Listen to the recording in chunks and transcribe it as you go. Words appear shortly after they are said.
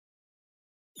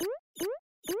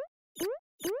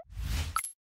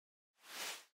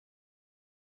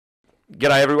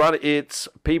G'day everyone, it's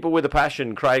People with a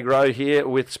Passion. Craig Rowe here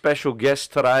with special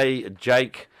guest today,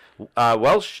 Jake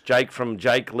Welsh. Jake from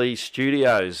Jake Lee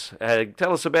Studios.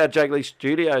 Tell us about Jake Lee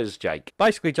Studios, Jake.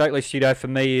 Basically, Jake Lee Studio for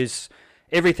me is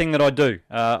everything that I do.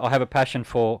 I have a passion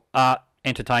for art,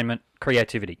 entertainment,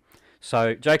 creativity.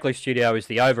 So Jake Lee Studio is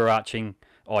the overarching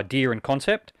idea and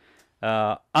concept.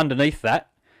 Underneath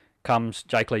that comes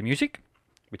Jake Lee Music,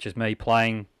 which is me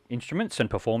playing instruments and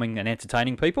performing and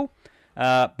entertaining people.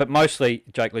 But mostly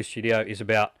Jake Lee Studio is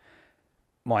about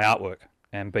my artwork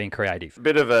and being creative. A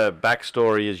bit of a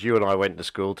backstory is you and I went to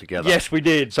school together. Yes, we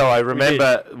did. So I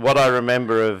remember what I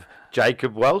remember of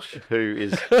Jacob Welsh, who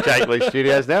is Jake Lee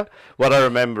Studios now. What I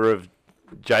remember of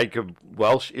Jacob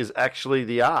Welsh is actually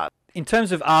the art. In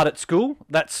terms of art at school,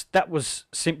 that was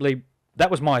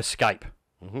my escape.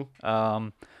 Mm-hmm.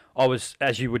 I was,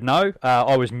 as you would know,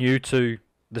 I was new to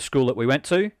the school that we went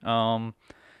to,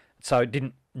 so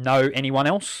didn't know anyone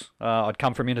else. I'd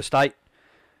come from interstate,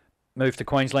 moved to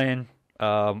Queensland,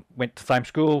 went to the same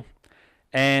school,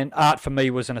 and art for me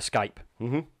was an escape.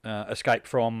 Mm-hmm. Escape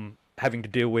from having to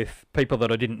deal with people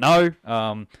that I didn't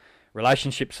know,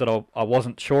 relationships that I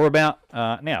wasn't sure about.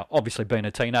 Now, obviously being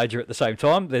a teenager at the same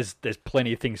time, there's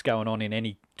plenty of things going on in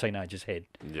any teenager's head.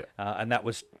 Yeah. And that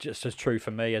was just as true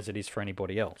for me as it is for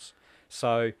anybody else.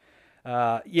 So,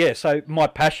 so my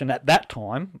passion at that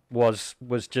time was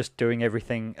just doing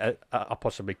everything I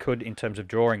possibly could in terms of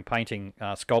drawing, painting,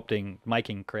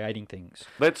 sculpting, creating things.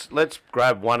 Let's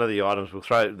grab one of the items.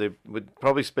 We're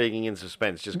probably speaking in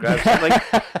suspense. Just grab something.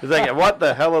 Just thinking, what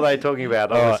the hell are they talking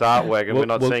about on this artwork? And we're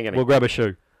not seeing anything. We'll grab a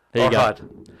shoe. There you go. Right.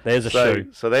 There's a shoe.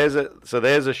 So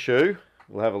there's a shoe.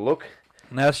 We'll have a look.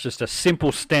 Now it's just a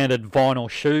simple standard vinyl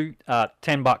shoe.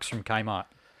 $10 from Kmart.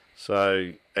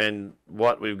 So, and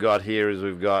what we've got here is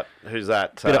who's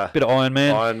that? Bit of Iron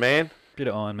Man. Iron Man. Bit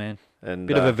of Iron Man. And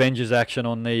bit of Avengers action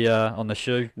on the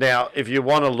shoe. Now, if you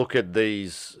want to look at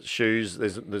these shoes,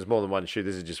 there's more than one shoe.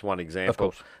 This is just one example.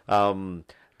 Of course.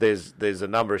 There's a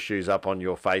number of shoes up on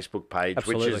your Facebook page,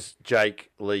 Absolutely. which is Jake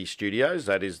Lee Studios.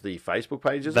 That is the Facebook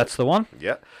page, isn't That's it? the one.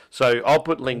 Yeah. So I'll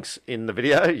put links in the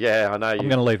video. Yeah, I know. I'm going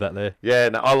to leave that there. Yeah,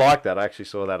 no, I like that. I actually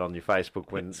saw that on your Facebook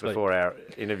before our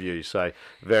interview. So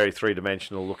very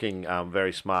three-dimensional looking,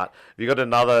 very smart. Have you got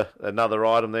another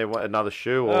item there, another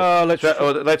shoe?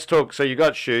 Let's talk. So you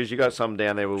got shoes. You got some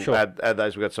down there. We'll add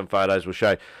those. We've got some photos we'll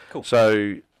show. Cool.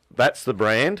 So that's the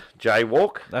brand,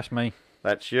 Jaywalk. That's me.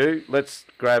 That's you. Let's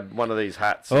grab one of these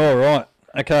hats. All right.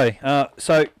 Okay.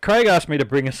 So Craig asked me to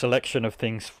bring a selection of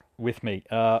things with me.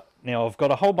 Now I've got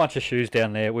a whole bunch of shoes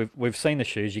down there. We've seen the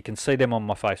shoes. You can see them on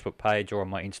my Facebook page or on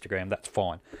my Instagram. That's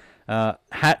fine.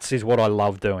 Hats is what I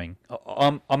love doing.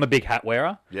 I'm a big hat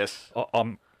wearer. Yes.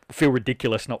 I feel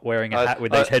ridiculous not wearing a hat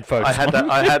with these headphones I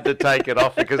had to take it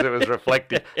off because it was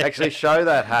reflective. Yeah. Actually, show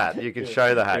that hat. You can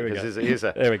show the hat because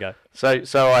there we go.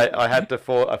 So I had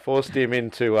to I forced him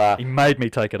into. He made me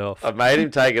take it off. I made him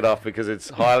take it off because it's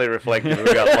highly reflective.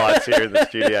 We've got lights here in the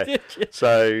studio.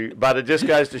 So, but it just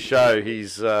goes to show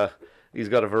he's got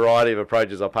a variety of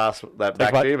approaches. I'll pass that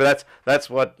back to you. But that's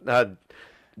what.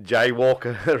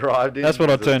 Jaywalker arrived in. That's what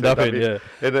I turned up in, yeah.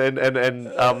 And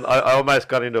I almost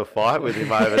got into a fight with him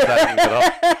over taking it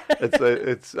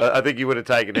off. I think you would have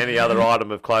taken any other item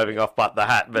of clothing off but the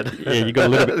hat. But yeah, you got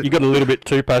a little bit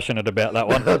too passionate about that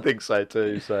one. I think so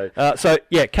too. So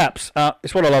caps.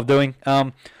 It's what I love doing.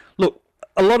 Look,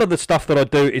 a lot of the stuff that I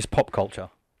do is pop culture.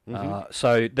 Mm-hmm.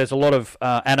 So there's a lot of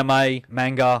anime,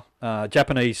 manga,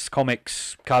 Japanese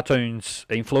comics, cartoons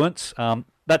influence.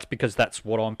 That's because that's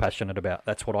what I'm passionate about.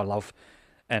 That's what I love,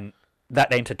 and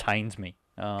that entertains me.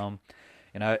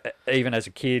 Even as a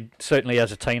kid, certainly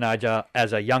as a teenager,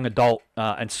 as a young adult,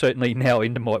 and certainly now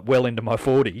into my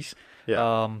 40s,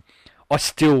 I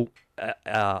still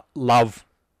love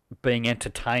being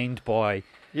entertained by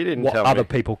what other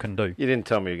people can do. You didn't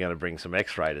tell me you're going to bring some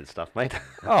X-rated stuff, mate.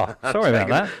 Oh, sorry about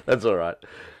that. That's all right.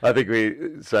 I think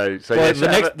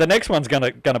the next one's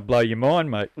going to blow your mind,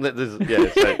 mate.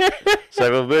 So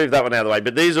we'll move that one out of the way.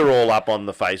 But these are all up on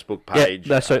the Facebook page.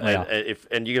 Yeah, they certainly are.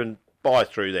 And you can buy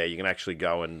through there. You can actually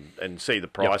go and see the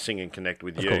pricing and connect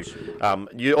with you.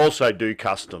 You also do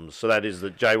customs. So that is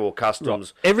the Jaywalk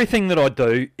Customs. Right. Everything that I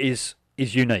do is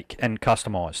unique and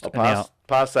customised. I'll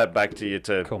pass that back to you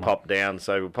to pop down.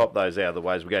 So we'll pop those out of the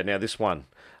way as we go. Now this one.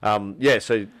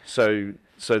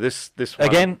 So this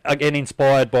one. Again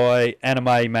inspired by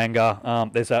anime, manga.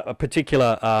 There's a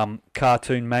particular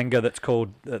cartoon manga that's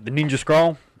called the Ninja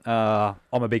Scroll. I'm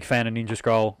a big fan of Ninja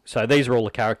Scroll. So these are all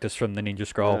the characters from the Ninja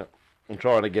Scroll. Yeah. I'm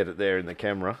trying to get it there in the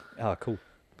camera. Oh, cool.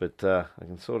 But I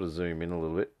can sort of zoom in a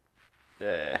little bit.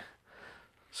 Yeah.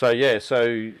 So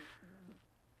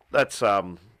that's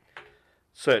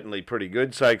certainly pretty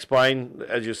good. So explain,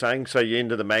 as you're saying, so you're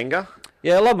into the manga?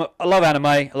 Yeah, I love anime,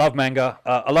 I love manga,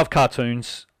 I love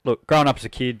cartoons. Look, growing up as a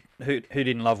kid, who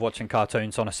didn't love watching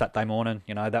cartoons on a Saturday morning?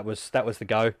 You know, that was the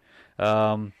go.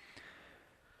 I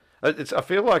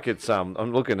feel like it's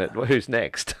I'm looking at who's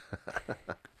next.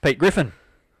 Pete Griffin.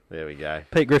 There we go.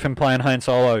 Pete Griffin playing Han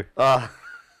Solo. Oh,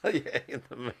 yeah,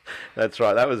 that's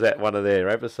right. That was at one of their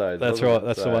episodes. That's right.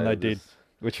 That's the one they did,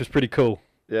 which was pretty cool.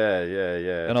 Yeah.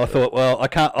 And I thought, well, I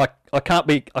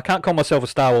can't call myself a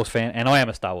Star Wars fan, and I am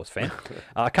a Star Wars fan.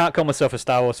 I can't call myself a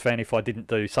Star Wars fan if I didn't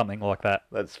do something like that.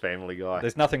 That's Family Guy.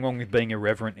 There's nothing wrong with being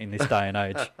irreverent in this day and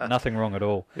age. Nothing wrong at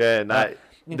all. Yeah, no.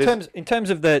 In terms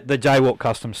of the Jaywalk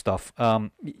custom stuff,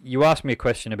 you asked me a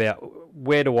question about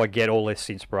where do I get all this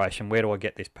inspiration? Where do I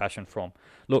get this passion from?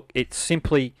 Look, it's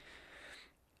simply,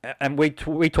 and we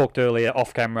talked earlier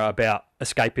off camera about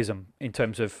escapism in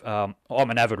terms of I'm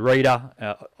an avid reader.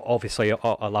 Obviously,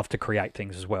 I love to create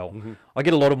things as well. Mm-hmm. I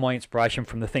get a lot of my inspiration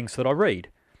from the things that I read,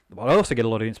 but I also get a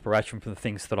lot of inspiration from the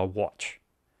things that I watch.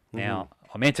 Mm-hmm. Now,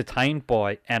 I'm entertained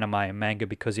by anime and manga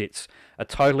because it's a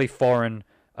totally foreign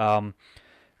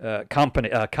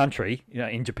country, you know,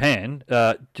 in Japan,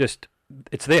 just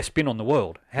it's their spin on the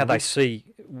world, how they see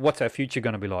what's our future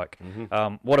going to be like,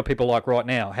 what are people like right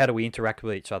now, how do we interact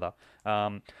with each other,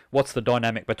 what's the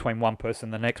dynamic between one person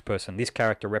and the next person, this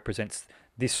character represents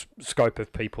this scope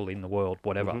of people in the world,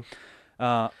 whatever.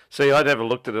 See, I never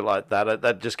looked at it like that.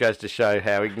 That just goes to show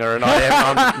how ignorant I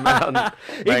am. on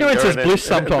Ignorance is bliss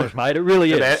sometimes, mate. It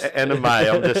really is. Anime.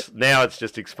 Now it's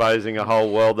just exposing a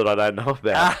whole world that I don't know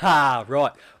about. Ah,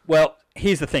 right. Well,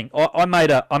 here's the thing. I made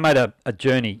a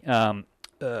journey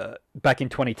back in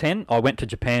 2010. I went to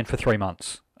Japan for 3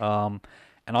 months, and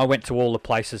I went to all the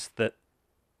places that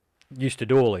used to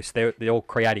do all this. They're all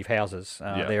creative houses.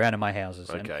 They're anime houses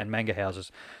and manga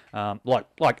houses,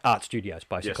 like art studios,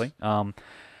 basically. Yes.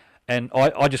 And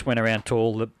I just went around to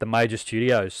all the major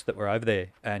studios that were over there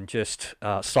and just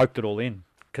soaked it all in,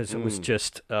 because it was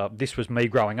just, this was me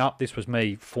growing up. This was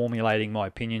me formulating my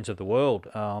opinions of the world.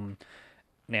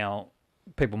 Now,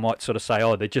 people might sort of say,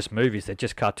 oh, they're just movies, they're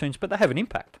just cartoons, but they have an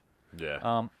impact.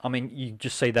 Yeah. I mean, you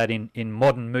just see that in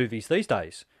modern movies these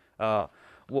days.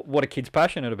 What are kids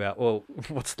passionate about? Well,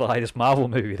 what's the latest Marvel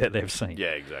movie that they've seen?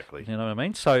 Yeah, exactly. You know what I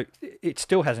mean? So it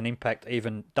still has an impact,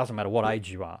 even doesn't matter what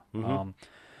age you are. Mm-hmm.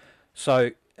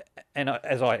 And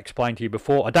as I explained to you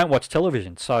before, I don't watch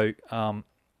television. So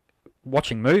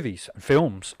watching movies and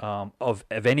films of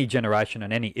any generation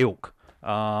and any ilk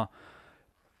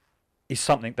is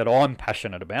something that I'm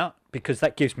passionate about, because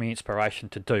that gives me inspiration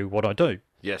to do what I do.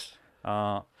 Yes.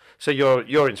 So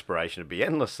your inspiration would be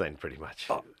endless then, pretty much.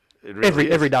 Really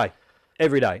every day.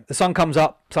 The sun comes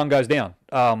up, sun goes down.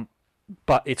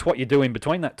 But it's what you do in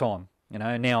between that time. You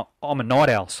know, now I'm a night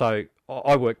owl, so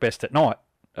I work best at night.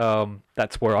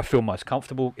 That's where I feel most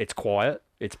comfortable. It's quiet,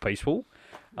 it's peaceful.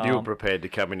 You were prepared to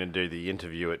come in and do the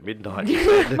interview at midnight.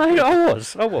 Yeah, mate, I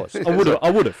was. I would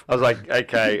have. I was like,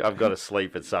 okay, I've got to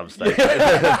sleep at some stage.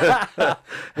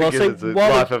 Well, see, it's the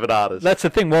life of an artist. That's the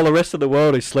thing. While the rest of the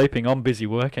world is sleeping, I'm busy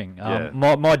working.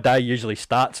 My day usually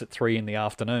starts at 3 in the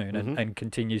afternoon and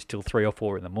continues till 3 or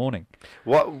 4 in the morning.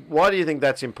 Why do you think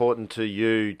that's important to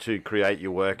you to create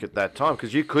your work at that time?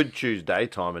 Because you could choose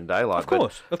daytime and daylight. Of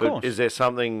course. Is there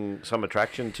some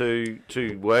attraction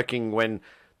to working when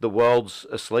the world's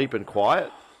asleep and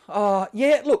quiet?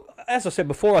 Yeah, look, as I said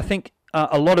before, I think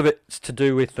a lot of it's to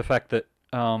do with the fact that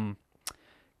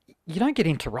you don't get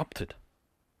interrupted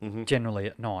generally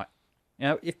at night. You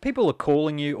know, if people are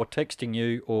calling you or texting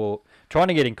you or trying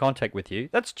to get in contact with you,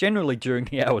 that's generally during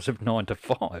the hours of 9 to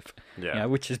 5, you know,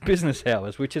 which is business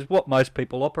hours, which is what most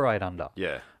people operate under.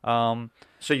 Yeah.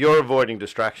 So you're avoiding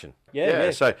distraction.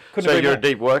 Yeah. So you're a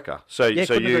deep worker. So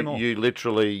you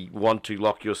literally want to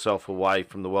lock yourself away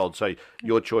from the world. So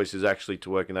your choice is actually to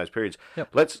work in those periods. Yep.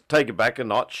 Let's take it back a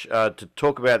notch to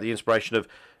talk about the inspiration of,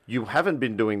 you haven't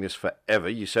been doing this forever.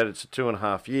 You said it's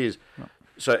 2.5 years. Right.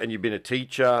 So, and you've been a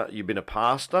teacher, you've been a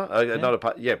pastor,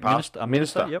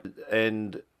 minister. Yep.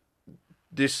 And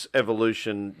this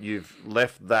evolution, you've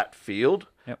left that field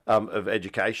of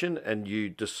education, and you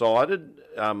decided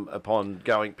upon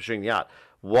pursuing the art.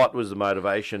 What was the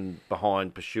motivation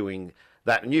behind pursuing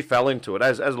that? And you fell into it,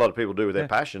 as a lot of people do with their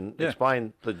passion. Yeah.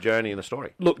 Explain the journey and the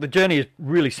story. Look, the journey is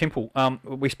really simple.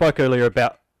 We spoke earlier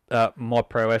about my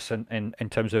prowess and in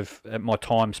terms of my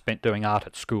time spent doing art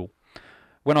at school.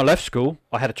 When I left school,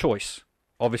 I had a choice.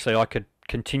 Obviously, I could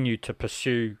continue to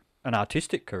pursue an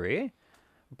artistic career,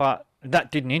 but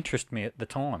that didn't interest me at the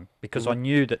time, because I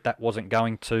knew that wasn't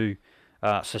going to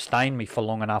sustain me for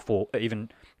long enough, or even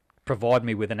provide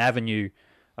me with an avenue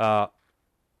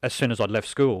as soon as I'd left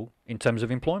school in terms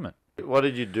of employment. What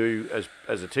did you do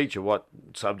as a teacher? What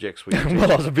subjects were you teaching?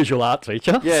 Well, I was a visual art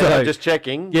teacher. Yeah, so, just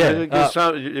checking. Yeah,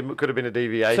 it could have been a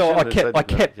deviation. So I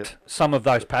kept some of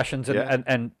those passions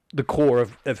and the core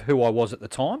of who I was at the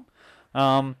time.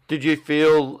 Did you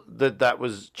feel that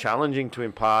was challenging to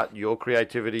impart your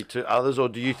creativity to others, or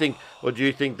do you think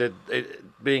that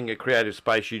being a creative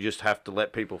space, you just have to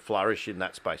let people flourish in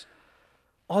that space?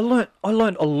 I learnt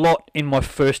a lot in my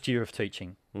first year of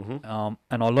teaching, and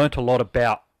I learnt a lot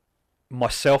about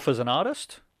myself as an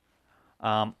artist,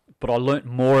 but I learnt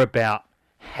more about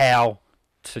how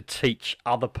to teach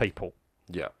other people.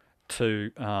 Yeah.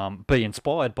 To be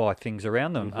inspired by things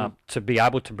around them, to be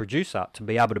able to produce art, to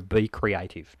be able to be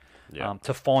creative,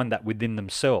 to find that within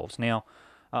themselves. Now,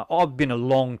 I've been a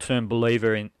long-term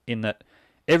believer in that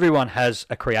everyone has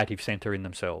a creative centre in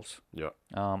themselves. Yeah.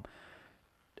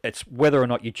 It's whether or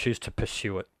not you choose to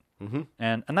pursue it,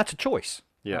 and that's a choice.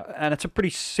 Yeah. And it's a pretty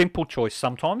simple choice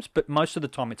sometimes, but most of the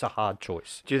time it's a hard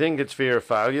choice. Do you think it's fear of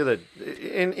failure that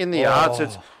in the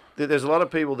arts, there's a lot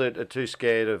of people that are too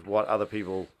scared of what other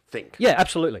people think? Yeah,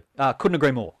 absolutely. Couldn't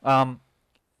agree more.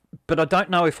 But I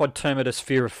don't know if I'd term it as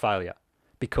fear of failure,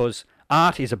 because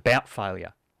art is about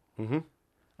failure.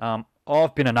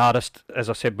 I've been an artist, as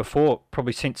I said before,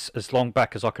 probably since as long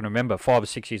back as I can remember. 5 or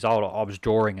 6 years old, I was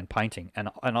drawing and painting,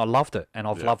 and I loved it, and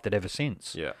I've loved it ever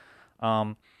since. Yeah.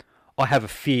 I have a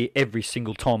fear every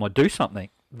single time I do something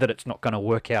that it's not going to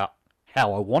work out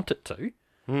how I want it to.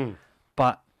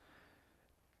 But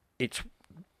it's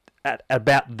at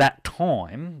about that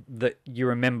time that you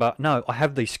remember, no, I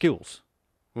have these skills.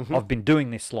 I've been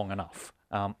doing this long enough.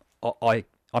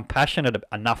 I'm passionate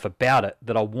enough about it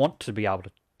that I want to be able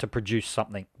to produce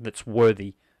something that's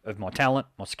worthy of my talent,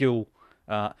 my skill,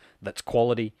 that's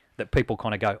quality, that people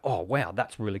kind of go, oh, wow,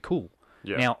 that's really cool.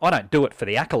 Yeah. Now, I don't do it for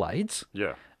the accolades.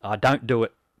 Yeah. I don't do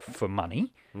it for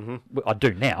money. I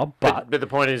do now, but the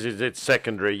point is it's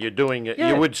secondary. You're doing it. Yeah.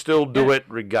 You would still do it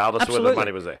regardless of whether the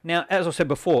money was there. Now, as I said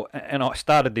before, and I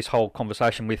started this whole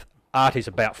conversation with art is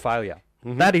about failure.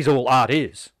 That is all art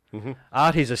is.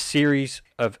 Art is a series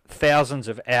of thousands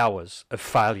of hours of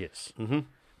failures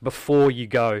before you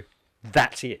go,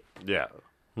 that's it. Yeah.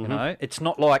 You know, it's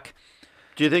not like...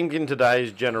 Do you think in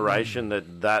today's generation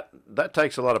that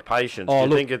takes a lot of patience? Do you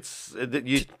think it's...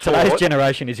 Today's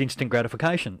generation is instant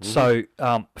gratification. So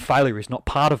failure is not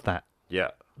part of that. Yeah.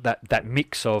 That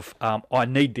mix of, I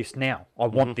need this now. I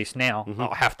want this now.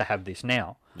 I have to have this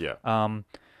now. Yeah.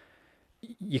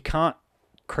 You can't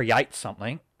create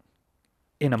something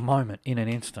in a moment, in an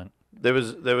instant. There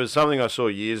was something I saw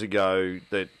years ago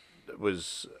that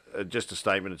was just a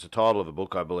statement. It's a title of a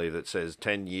book, I believe, that says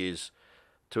 10 years...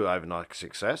 to overnight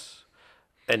success,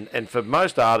 and for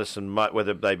most artists, and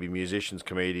whether they be musicians,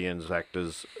 comedians,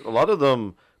 actors, a lot of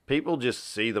them, people just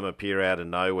see them appear out of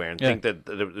nowhere and think that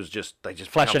it was they just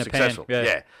flash become in successful. A pan.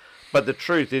 Yeah. But the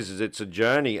truth is it's a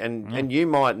journey, and you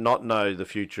might not know the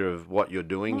future of what you're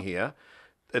doing here.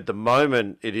 At the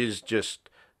moment, it is just,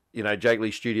 Jake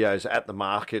Lee Studios at the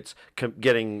markets,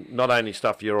 getting not only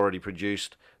stuff you already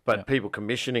produced, but people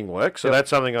commissioning work. So that's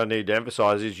something I need to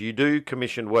emphasise is you do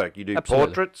commission work. You do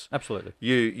portraits. Absolutely.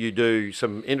 You do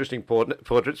some interesting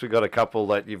portraits. We've got a couple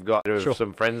that you've got of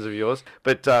some friends of yours.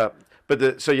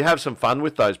 So you have some fun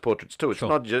with those portraits too. It's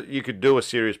not just, you could do a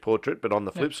serious portrait, but on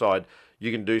the flip side,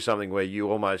 you can do something where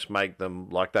you almost make them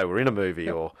like they were in a movie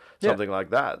or something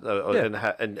like that,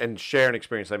 and share an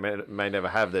experience they may never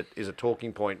have that is a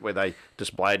talking point where they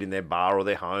display it in their bar or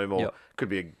their home, or it could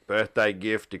be a birthday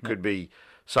gift. It could be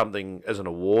something as an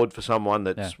award for someone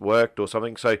that's worked or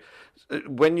something. So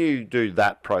when you do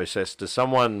that process,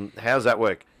 how's that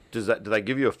work? Do they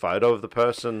give you a photo of the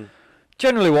person?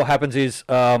 Generally what happens is,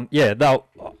 I'll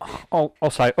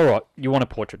say, all right, you want a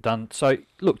portrait done. So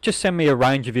look, just send me a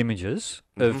range of images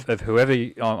of whoever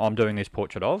I'm doing this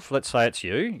portrait of. Let's say it's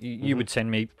you. You would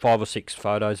send me 5 or 6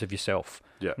 photos of yourself.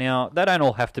 Yeah. Now, they don't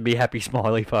all have to be happy,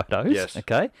 smiley photos. Yes.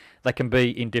 Okay. They can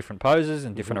be in different poses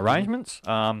and different arrangements.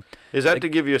 Is that to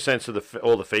give you a sense of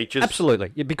all the features?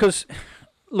 Absolutely. Yeah, because,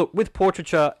 look, with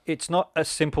portraiture, it's not as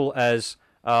simple as,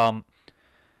 and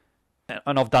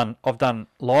I've done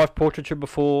live portraiture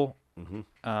before.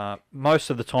 Most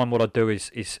of the time, what I do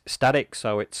is static.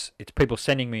 So it's people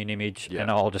sending me an image, and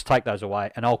I'll just take those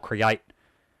away, and I'll create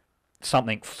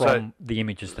something from the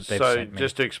images that they've sent me. So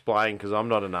just to explain, because I'm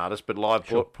not an artist, but live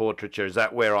portraiture, is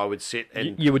that where I would sit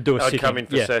and you would do a I'd sitting. Come in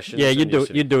for sessions? Yeah,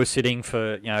 you'd do a sitting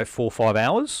for 4 or 5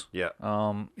 hours. Yeah.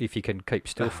 If you can keep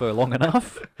still for long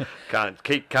enough. Can't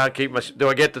keep do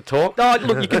I get to talk? No,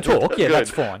 look, you can talk. Yeah, that's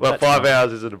fine. Well, 5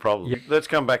 hours isn't a problem. Yeah. Let's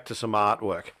come back to some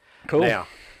artwork. Cool. Now,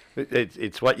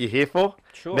 It's what you're here for.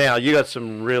 Sure. Now, you got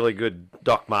some really good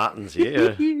Doc Martens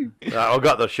here. I've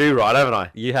got the shoe right, haven't I?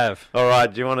 You have. All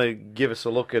right, do you want to give us a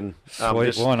look and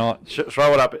Sweet, why not?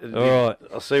 Throw it up? All right.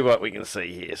 I'll see what we can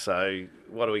see here. So,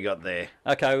 what do we got there?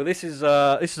 Okay, well, this is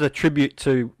a tribute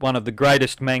to one of the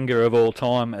greatest manga of all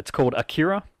time. It's called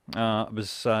Akira. It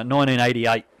was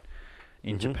 1988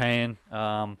 in Japan.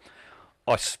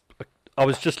 I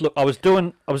was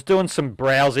doing some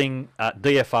browsing at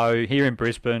DFO here in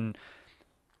Brisbane.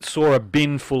 Saw a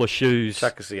bin full of shoes.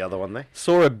 Chuck us the other one there.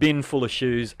 Saw a bin full of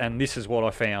shoes, and this is what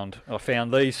I found. I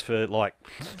found these for like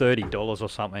 $30 or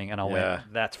something, and I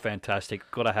went, "That's fantastic.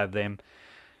 Got to have them."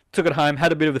 Took it home,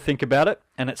 had a bit of a think about it,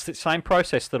 and it's the same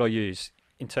process that I use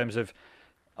in terms of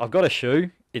I've got a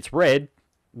shoe. It's red.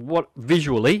 What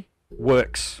visually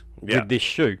works with this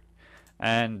shoe?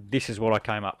 And this is what I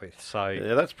came up with. So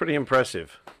yeah, that's pretty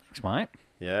impressive. Thanks, mate.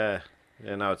 Yeah,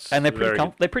 no, it's and they're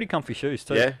pretty comfy shoes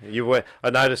too. Yeah, you wear. I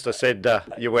noticed. I said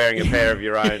you're wearing a pair of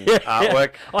your own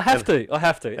artwork. I have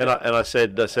to. And I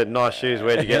said, nice shoes.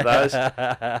 Where'd you get those?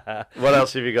 What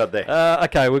else have you got there?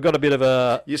 Okay, we've got a bit of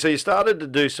a. So you started to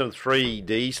do some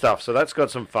 3D stuff. So that's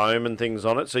got some foam and things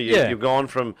on it. So you've gone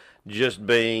from just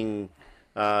being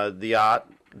the art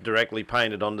directly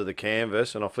painted onto the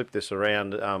canvas, and I'll flip this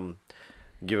around.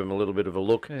 Give them a little bit of a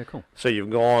look. Yeah, cool. So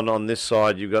you've gone on this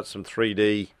side, you've got some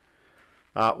 3D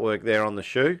artwork there on the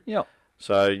shoe. Yep.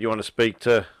 So you want to speak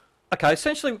to... Okay,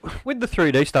 essentially, with the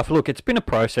 3D stuff, look, it's been a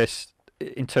process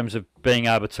in terms of being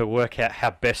able to work out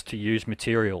how best to use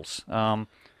materials. I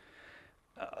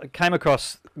came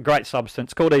across a great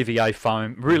substance called EVA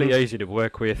foam, really easy to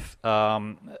work with.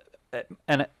 And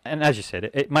as you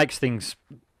said, it makes things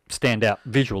stand out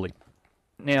visually.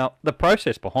 Now, the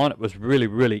process behind it was really,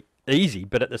 really easy,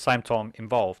 but at the same time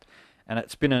involved, and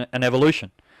it's been an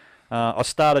evolution. I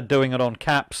started doing it on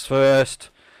caps first.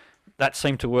 That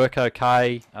seemed to work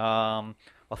okay. I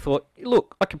thought,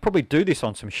 look, I could probably do this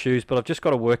on some shoes, but I've just got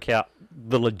to work out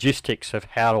the logistics of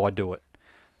how do I do it.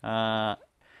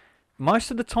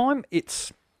 Most of the time,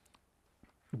 it's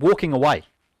walking away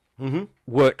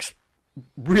works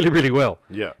really, really well.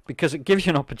 Yeah. Because it gives you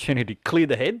an opportunity to clear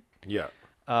the head. Yeah.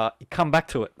 You come back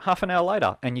to it half an hour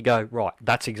later, and you go, right,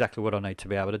 that's exactly what I need to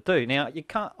be able to do. Now,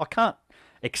 I can't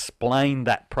explain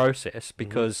that process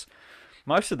because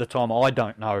most of the time I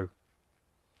don't know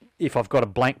if I've got a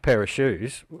blank pair of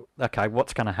shoes. Okay,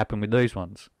 what's going to happen with these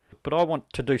ones? But I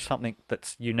want to do something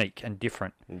that's unique and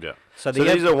different. Yeah. So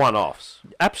these are one-offs.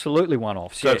 Absolutely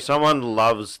one-offs. So if someone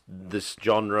loves this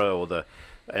genre or the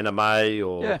anime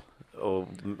or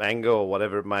manga or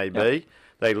whatever it may be,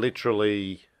 they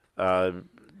literally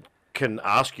can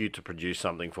ask you to produce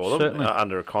something for them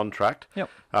under a contract. Yep.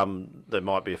 They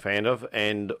might be a fan of,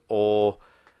 or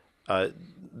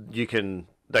they can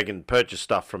purchase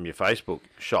stuff from your Facebook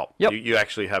shop. Yep. You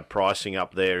actually have pricing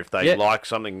up there if they like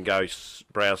something and go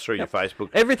browse through your Facebook.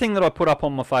 Everything that I put up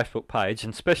on my Facebook page,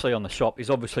 and especially on the shop, is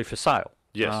obviously for sale.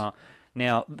 Yes.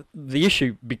 Now, the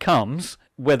issue becomes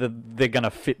whether they're going to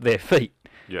fit their feet.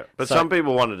 Yeah, but some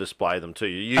people want to display them to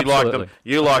you.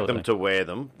 You like them to wear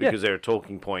them because they're a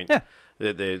talking point. Yeah.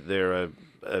 They're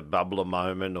a bubbler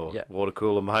moment or water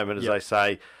cooler moment, as they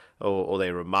say, or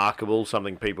they're remarkable,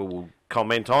 something people will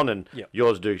comment on, and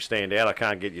yours do stand out. I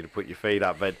can't get you to put your feet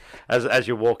up, but as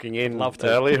you're walking in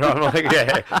earlier, I'm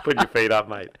like, put your feet up,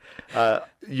 mate.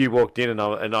 You walked in,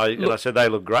 and I said they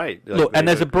look great. Look, and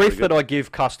there's a brief that I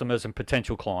give customers and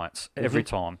potential clients every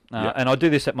time, and I do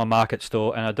this at my market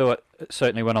store, and I do it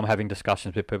certainly when I'm having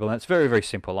discussions with people, and it's very, very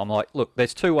simple. I'm like, look,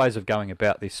 there's two ways of going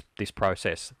about this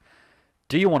process.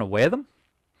 Do you want to wear them,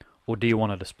 or do you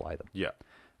want to display them? Yeah.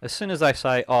 As soon as they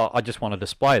say, I just want to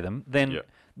display them, then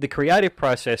the creative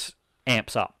process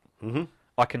amps up. Mm-hmm.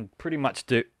 I can pretty much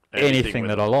do anything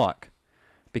that I like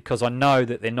because I know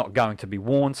that they're not going to be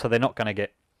worn, so they're not going to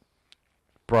get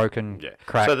broken,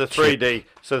 cracked. So the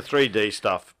 3D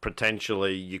stuff,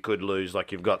 potentially you could lose,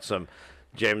 like you've got some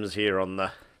gems here on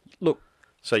the... Look.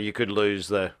 So you could lose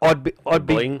the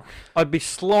bling. I'd be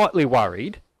slightly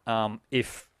worried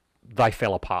if they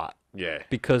fell apart. Yeah.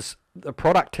 Because the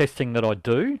product testing that I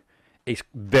do is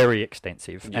very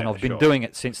extensive, and I've been doing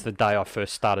it since the day I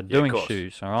first started doing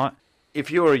shoes, all right? If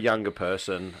you were a younger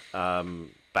person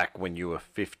back when you were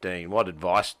 15, what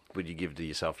advice would you give to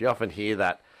yourself? You often hear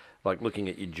that, like looking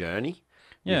at your journey.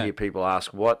 You hear people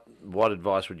ask, what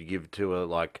advice would you give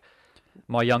to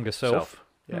my younger self?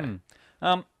 Yeah.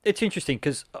 It's interesting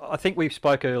because I think we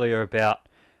spoke earlier about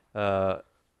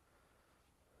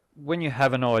when you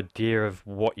have an idea of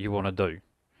what you want to do,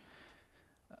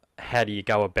 how do you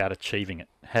go about achieving it?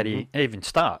 How do you even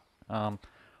start? I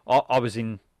was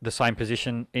in the same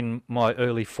position in my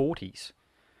early 40s.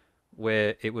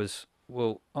 where it was,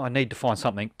 well, I need to find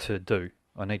something to do.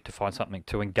 I need to find something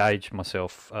to engage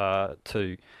myself,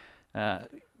 to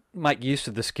make use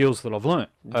of the skills that I've learnt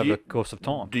over the course of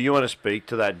time. Do you want to speak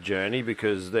to that journey?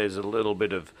 Because there's a little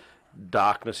bit of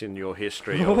darkness in your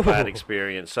history of that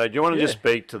experience. So do you want to just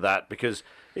speak to that? Because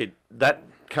that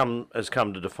has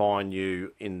come to define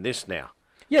you in this now.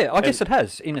 Yeah, I guess it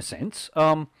has, in a sense.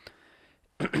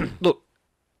 Look,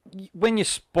 when you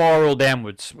spiral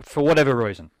downwards, for whatever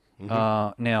reason,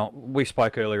 now, we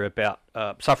spoke earlier about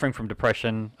suffering from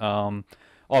depression. I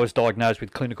was diagnosed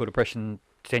with clinical depression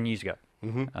 10 years ago.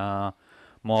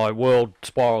 My world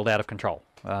spiraled out of control.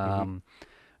 I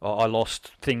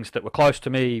lost things that were close to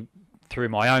me through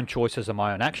my own choices and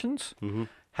my own actions.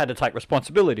 Had to take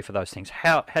responsibility for those things.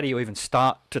 How do you even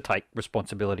start to take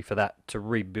responsibility for that, to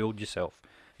rebuild yourself?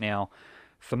 Now,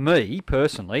 for me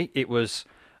personally, it was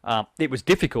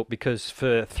difficult because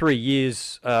for 3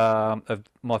 years of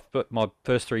my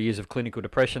first 3 years of clinical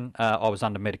depression, I was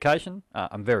under medication,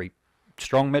 very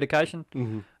strong medication,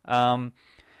 and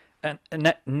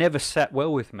that never sat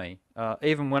well with me.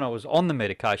 Even when I was on the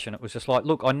medication, it was just like,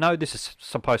 look, I know this is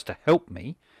supposed to help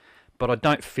me, but I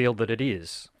don't feel that it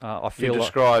is. I feel you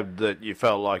described that you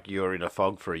felt like you were in a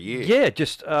fog for a year. Yeah,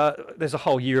 just there's a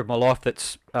whole year of my life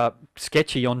that's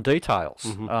sketchy on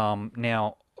details.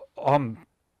 Now,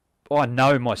 I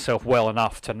know myself well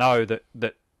enough to know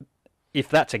that if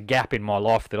that's a gap in my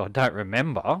life that I don't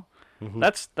remember,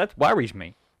 that worries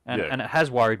me, and it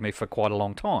has worried me for quite a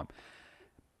long time.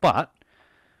 But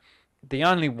the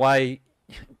only way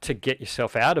to get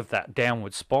yourself out of that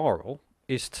downward spiral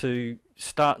is to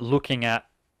start looking at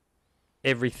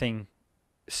everything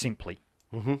simply.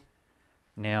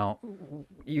 Now,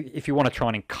 if you want to try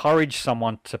and encourage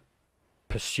someone to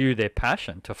pursue their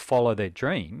passion, to follow their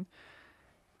dream,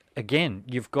 again,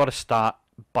 you've got to start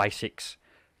basics.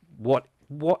 What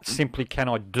simply can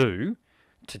I do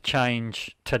to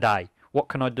change today? What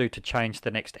can I do to change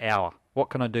the next hour? What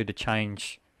can I do to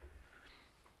change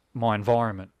my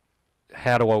environment?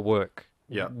 How do I work?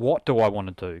 What do I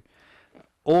want to do?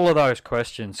 All of those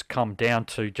questions come down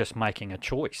to just making a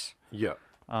choice.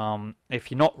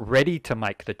 If you're not ready to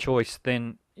make the choice,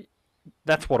 then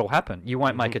that's what'll happen. You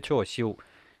won't make a choice. You'll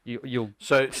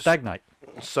stagnate.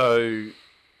 So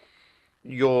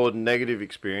your negative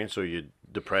experience or your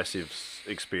depressive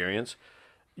experience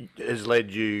has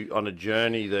led you on a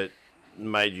journey that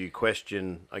made you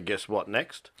question, I guess, what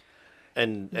next?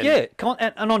 And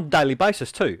on a daily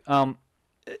basis too.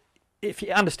 If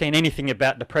you understand anything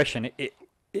about depression,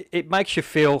 it makes you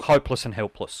feel hopeless and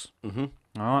helpless. All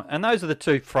right? And those are the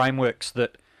two frameworks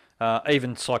that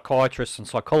even psychiatrists and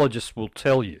psychologists will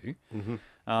tell you.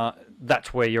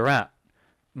 That's where you're at.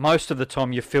 Most of the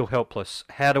time you feel helpless.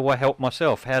 How do I help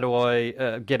myself? How do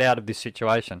I get out of this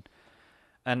situation?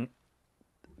 And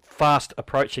fast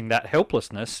approaching that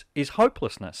helplessness is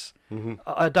hopelessness.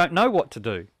 I don't know what to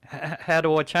do. How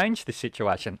do I change this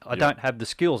situation? I don't have the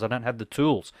skills. I don't have the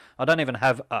tools. I don't even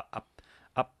have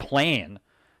a plan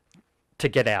to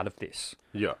get out of this.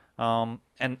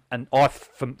 And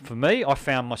for me, I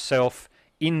found myself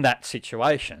in that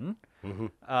situation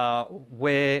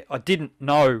where I didn't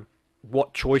know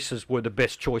what choices were the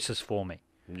best choices for me.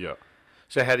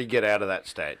 So how do you get out of that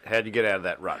state? How did you get out of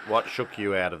that rut? What shook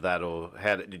you out of that, or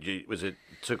was it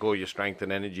took all your strength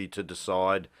and energy to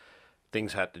decide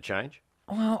things had to change?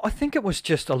 Well, I think it was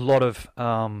just a lot of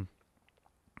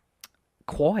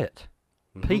quiet,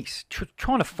 peace,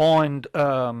 trying to find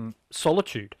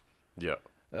solitude.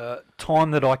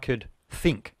 Time that I could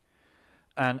think,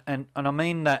 and I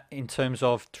mean that in terms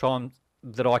of time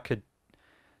that I could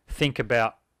think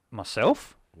about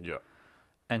myself.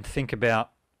 And think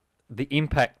about the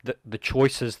impact that the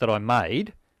choices that I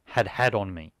made had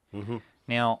on me.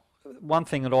 Now, one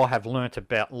thing that I have learnt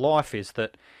about life is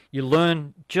that you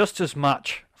learn just as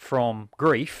much from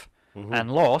grief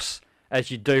and loss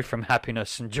as you do from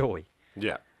happiness and joy.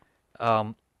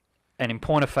 And in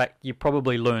point of fact, you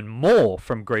probably learn more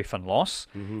from grief and loss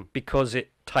because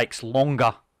it takes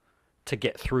longer to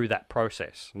get through that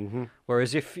process.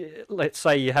 Whereas if, let's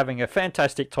say, you're having a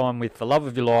fantastic time with the love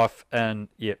of your life and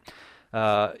you're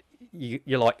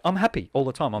like, I'm happy all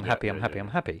the time. I'm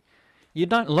happy. You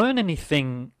don't learn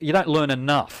anything. You don't learn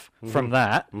enough from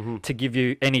that to give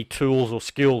you any tools or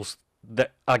skills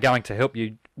that are going to help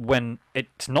you when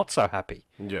it's not so happy.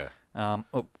 Or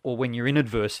when you're in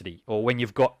adversity, or when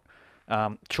you've got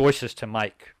choices to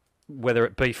make, whether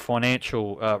it be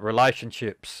financial,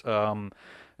 relationships,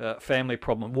 family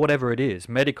problem, whatever it is,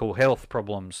 medical health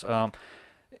problems.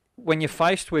 When you're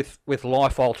faced with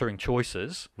life-altering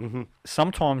choices,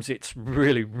 sometimes it's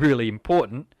really, really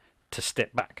important to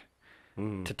step back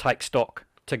to take stock,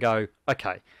 to go,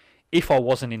 okay, if I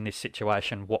wasn't in this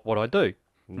situation, what would I do?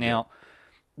 Now,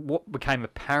 what became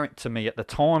apparent to me at the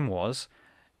time was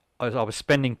I was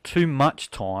spending too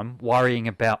much time worrying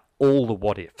about all the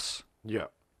what-ifs. Yeah.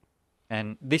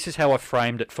 And this is how I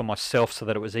framed it for myself so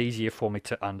that it was easier for me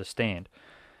to understand.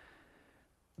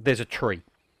 There's a tree.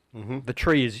 The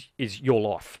tree is your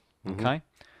life, okay?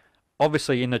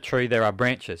 Obviously, in the tree, there are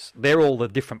branches. They're all the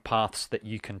different paths that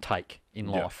you can take in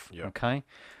life, okay?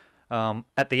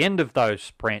 At the end of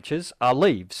those branches are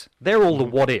leaves. They're all the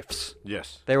what-ifs.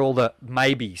 Yes. They're all the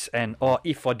maybes and, oh,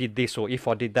 if I did this or if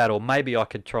I did that or maybe I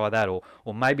could try that or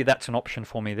maybe that's an option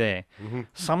for me there.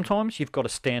 Sometimes you've got to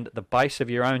stand at the base of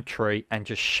your own tree and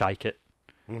just shake it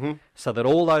so that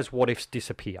all those what-ifs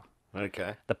disappear.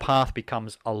 Okay. The path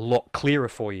becomes a lot clearer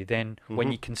for you then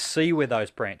when you can see where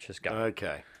those branches go.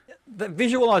 Okay. The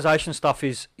visualization stuff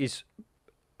is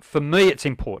for me, it's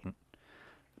important.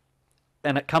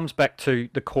 And it comes back to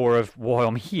the core of why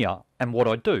I'm here and what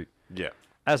I do. Yeah.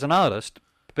 As an artist,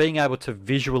 being able to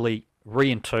visually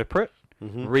reinterpret,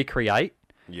 recreate,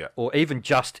 or even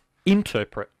just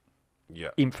interpret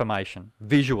information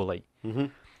visually.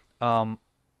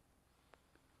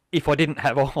 If I didn't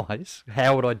have eyes,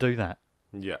 how would I do that?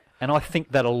 Yeah. And I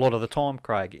think that a lot of the time,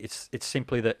 Craig, it's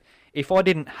simply that if I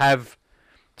didn't have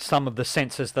some of the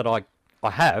senses that I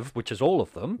have, which is all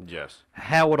of them,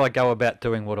 how would I go about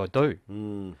doing what I do?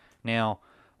 Now,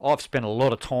 I've spent a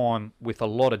lot of time with a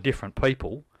lot of different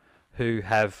people who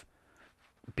have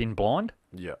been blind,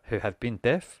 who have been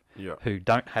deaf, who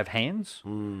don't have hands,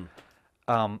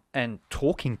 and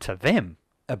talking to them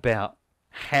about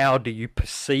how do you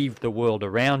perceive the world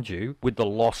around you with the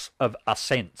loss of a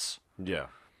sense. Yeah.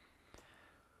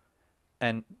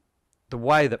 And the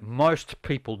way that most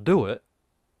people do it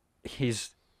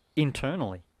is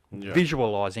internally,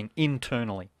 visualizing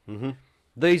internally.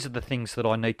 These are the things that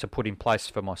I need to put in place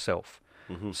for myself.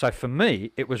 So for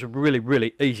me, it was a really,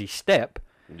 really easy step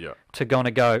to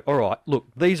go, all right, look,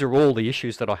 these are all the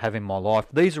issues that I have in my life.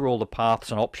 These are all the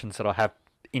paths and options that I have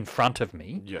in front of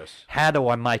me. How do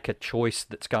I make a choice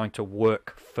that's going to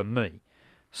work for me?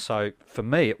 So for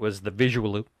me, it was the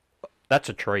visual, that's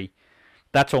a tree,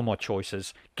 that's all my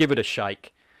choices, give it a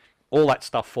shake. All that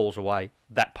stuff falls away.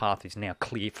 That path is now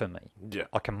clear for me.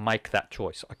 I can make that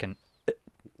choice. I can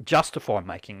justify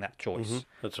making that choice.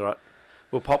 That's right.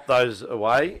 We'll pop those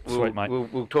away. Sweet, mate.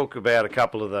 We'll talk about a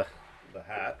couple of the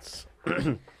hats.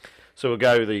 So we'll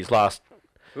go these last...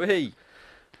 Whee!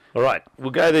 All right.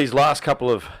 We'll go these last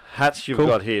couple of hats you've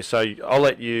got here. So I'll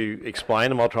let you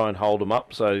explain them. I'll try and hold them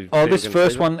up. So this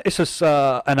first one, this is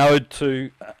an ode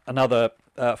to another...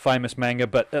 famous manga,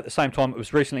 but at the same time it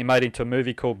was recently made into a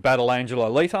movie called Battle Angel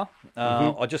Alita.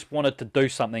 I just wanted to do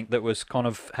something that was kind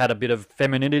of had a bit of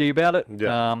femininity about it. You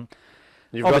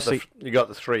got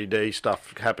the 3D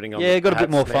stuff happening on got a bit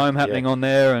more foam happening on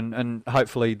there, and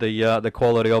hopefully the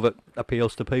quality of it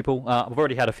appeals to people. I've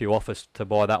already had a few offers to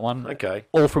buy that one. Okay.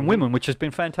 All from women, which has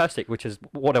been fantastic, which is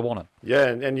what I wanted. Yeah,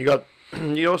 and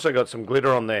you also got some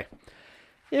glitter on there.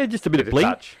 Yeah, just a bit of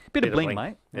bling. Bit of bling,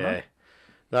 mate. Yeah.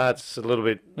 That's a little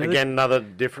bit, again, another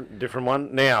different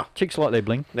one. Now, chicks like their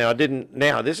bling. Now,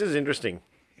 this is interesting,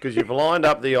 because you've lined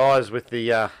up the eyes with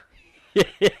the...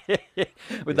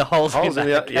 with the holes in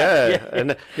the... Yeah,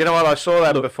 and you know what, I saw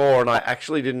that before, and I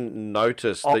actually didn't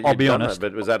notice that you'd done that,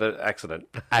 but was that an accident?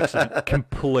 Accident.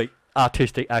 Complete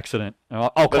artistic accident.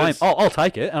 I'll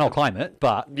take it, and I'll claim it,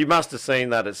 but... You must have seen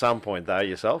that at some point, though,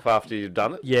 yourself, after you've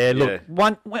done it? Yeah, look,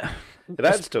 it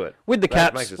adds to it. With the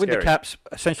caps,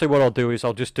 essentially what I'll do is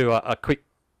I'll just do a quick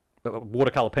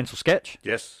watercolour pencil sketch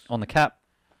on the cap,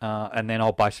 and then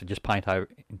I'll basically just paint over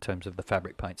in terms of the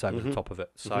fabric paints over the top of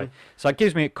it. So it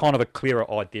gives me kind of a clearer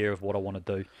idea of what I want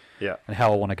to do and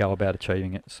how I want to go about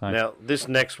achieving it. So now, this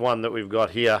next one that we've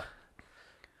got here...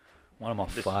 One of my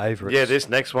favourites. Yeah, this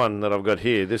next one that I've got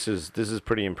here, this is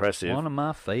pretty impressive. One of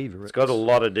my favourites. It's got a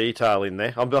lot of detail in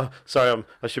there. I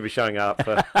should be showing up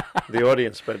for the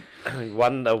audience, but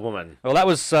Wonder Woman. Well, that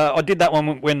was I did that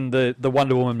one when the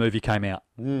Wonder Woman movie came out.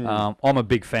 I'm a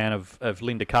big fan of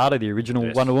Linda Carter, the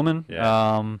original Wonder Woman.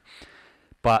 Yeah.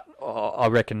 But I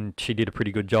reckon she did a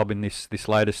pretty good job in this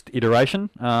latest iteration.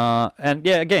 And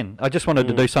yeah, again, I just wanted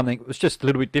to do something that was just a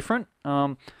little bit different.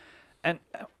 And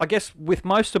I guess with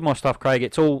most of my stuff, Craig,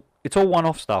 it's all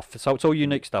one-off stuff. So it's all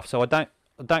unique stuff. So I don't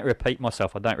repeat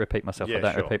myself. And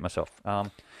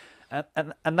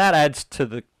that adds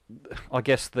to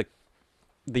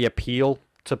the appeal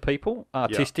to people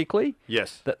artistically.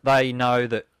 Yes. That they know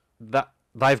that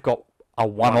they've got a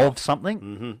one of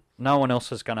something. No one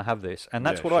else is going to have this. And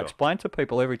that's what I explain to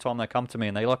people every time they come to me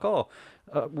and they're like, oh,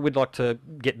 we'd like to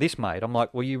get this made. I'm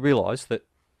like, well, you realise that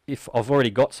if I've already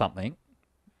got something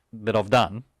that I've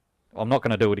done, I'm not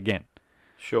going to do it again.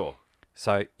 Sure.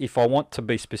 So if I want to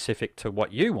be specific to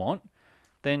what you want,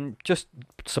 then just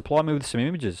supply me with some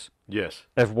images. Yes.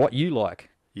 Of what you like.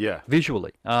 Yeah.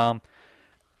 Visually. And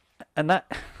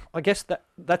that, I guess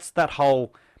that's that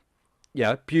whole,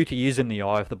 beauty is in the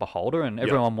eye of the beholder, and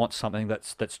everyone wants something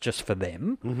that's just for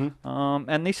them. Mm-hmm.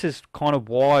 And this is kind of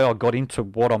why I got into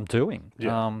what I'm doing.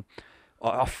 Yeah.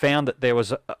 I found that there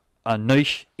was a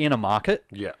niche in a market.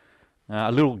 Yeah.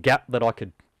 A little gap that I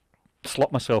could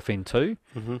slot myself into.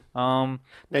 Mm-hmm. Now,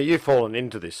 you've fallen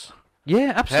into this.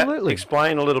 Yeah, absolutely.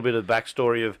 Explain a little bit of the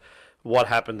backstory of what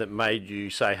happened that made you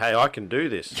say, hey, I can do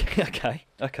this. Okay.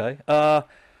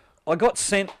 I got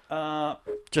sent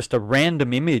just a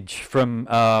random image from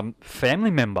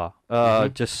family member.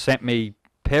 Just sent me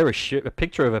a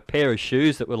picture of a pair of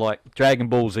shoes that were like Dragon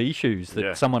Ball Z shoes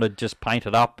that someone had just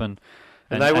painted up, and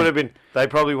they would have been. They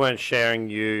probably weren't sharing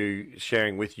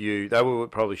with you. They were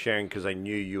probably sharing because they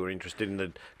knew you were interested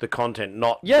in the content,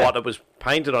 not what it was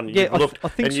painted on. Yeah, I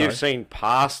think and you've seen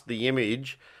past the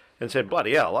image and said,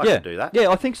 bloody hell, I can do that. Yeah,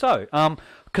 I think so.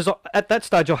 Because at that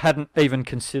stage I hadn't even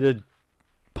considered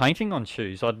painting on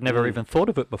shoes. I'd never even thought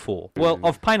of it before. Well,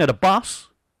 I've painted a bus.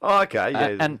 Oh, okay,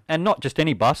 yeah. And not just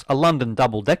any bus, a London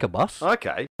double-decker bus.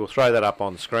 Okay. We'll throw that up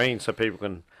on screen so people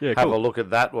can have a look at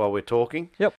that while we're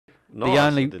talking. Yep. Nice. The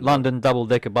only London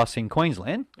double-decker bus in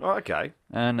Queensland. Oh, okay.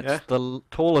 And it's the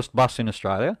tallest bus in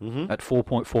Australia at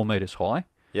 4.4 metres high.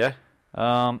 Yeah.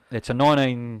 It's a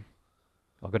 19...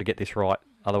 I've got to get this right,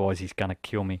 otherwise he's going to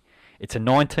kill me. It's a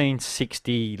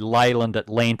 1960 Leyland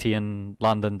Atlantean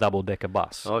London double-decker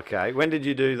bus. Okay. When did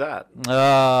you do that?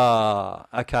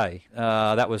 Okay.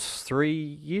 That was 3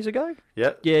 years ago?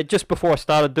 Yeah. Yeah, just before I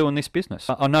started doing this business.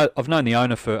 I've known the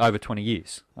owner for over 20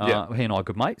 years. He and I are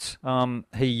good mates.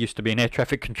 He used to be an air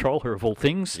traffic controller of all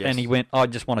things, and he went, I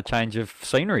just want a change of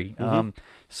scenery.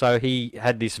 So he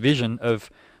had this vision of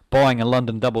buying a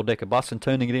London double-decker bus and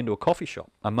turning it into a coffee shop,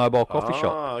 a mobile coffee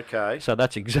shop. Oh, okay. So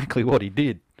that's exactly what he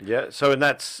did. Yeah. So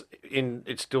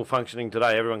it's still functioning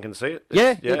today. Everyone can see it.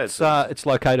 It's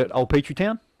located at Old Petrie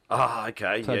Town. Oh,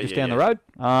 okay. So just down the road.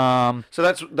 So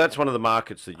that's one of the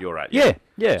markets that you're at.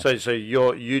 Yeah. So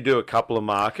you do a couple of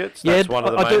markets. That's one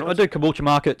of the main ones? I do Caboolture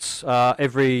markets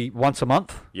once a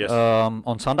month. Yes.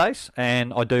 On Sundays,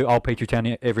 and I do Old Petrie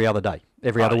Town every other day.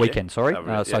 Every other weekend, sorry.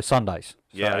 So Sundays.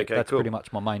 Yeah, okay, that's pretty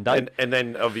much my main day. And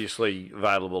then obviously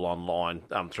available online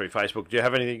through Facebook. Do you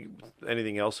have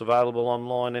anything else available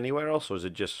online anywhere else, or is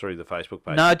it just through the Facebook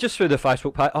page? No, just through the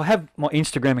Facebook page. I have my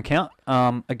Instagram account.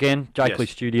 Again, Jakeley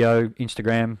Studio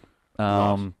Instagram.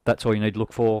 Nice. That's all you need to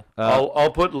look for.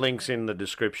 I'll put links in the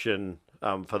description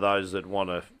for those that want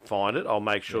to find it. I'll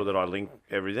make sure that I link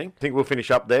everything. I think we'll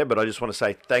finish up there, but I just want to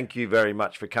say thank you very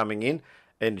much for coming in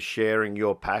and sharing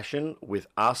your passion with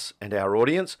us and our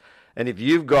audience. And if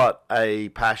you've got a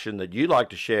passion that you'd like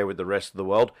to share with the rest of the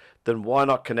world, then why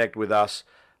not connect with us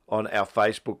on our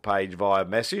Facebook page via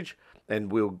message,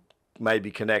 and we'll maybe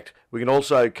connect. We can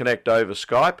also connect over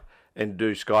Skype and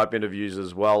do Skype interviews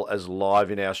as well as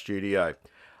live in our studio.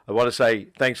 I want to say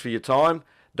thanks for your time.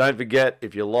 Don't forget,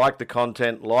 if you like the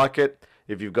content, like it.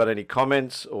 If you've got any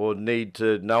comments or need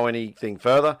to know anything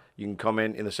further, you can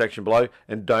comment in the section below.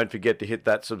 And don't forget to hit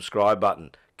that subscribe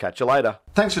button. Catch you later.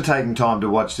 Thanks for taking time to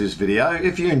watch this video.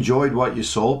 If you enjoyed what you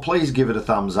saw, please give it a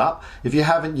thumbs up. If you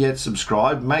haven't yet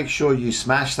subscribed, make sure you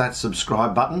smash that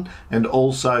subscribe button and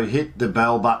also hit the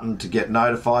bell button to get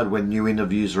notified when new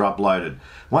interviews are uploaded.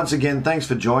 Once again, thanks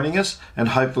for joining us, and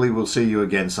hopefully we'll see you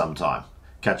again sometime.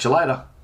 Catch you later.